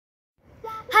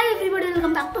Hi everybody,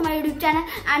 welcome back to my YouTube channel.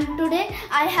 And today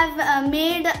I have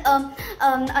made a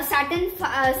Saturn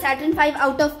V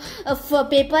out of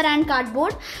paper and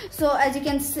cardboard. So as you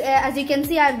can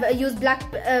see, I've used black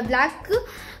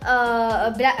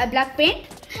paint.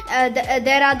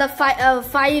 There are the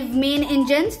five main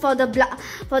engines for the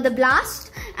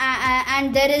blast,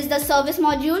 and there is the service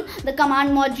module, the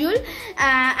command module,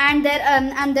 and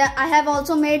I have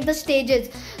also made the stages.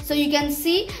 So you can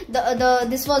see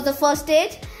this was the first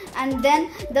stage, and then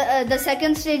the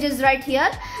second stage is right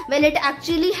here. Well, it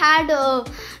actually had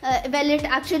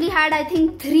I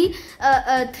think three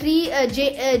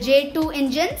J2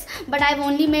 engines, but I've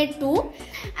only made two.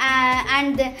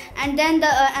 And then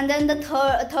the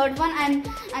third one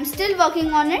I'm still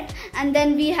working on it. And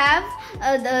then we have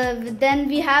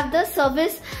the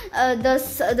service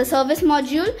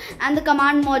module and the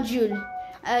command module.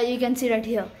 You can see right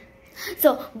here.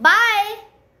 So bye.